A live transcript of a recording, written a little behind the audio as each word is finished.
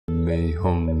me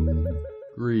home.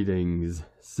 Greetings,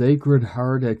 Sacred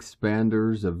Heart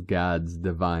expanders of God's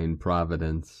divine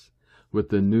providence. With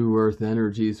the new earth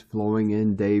energies flowing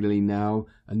in daily now,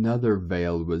 another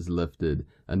veil was lifted,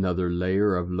 another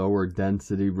layer of lower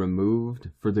density removed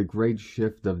for the great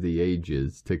shift of the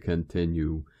ages to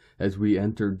continue. As we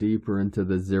enter deeper into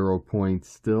the 0 point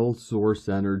still source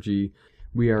energy,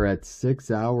 we are at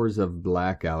 6 hours of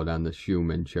blackout on the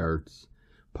Schumann charts.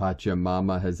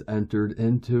 Pachamama has entered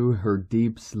into her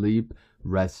deep sleep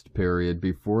rest period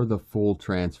before the full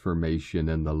transformation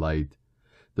in the light.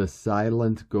 The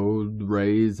silent gold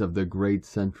rays of the great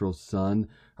central sun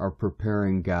are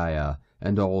preparing Gaia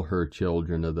and all her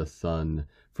children of the sun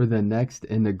for the next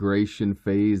integration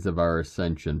phase of our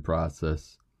ascension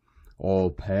process. All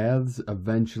paths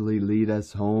eventually lead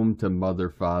us home to Mother,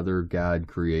 Father, God,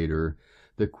 Creator.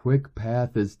 The quick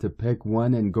path is to pick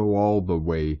one and go all the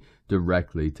way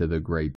directly to the great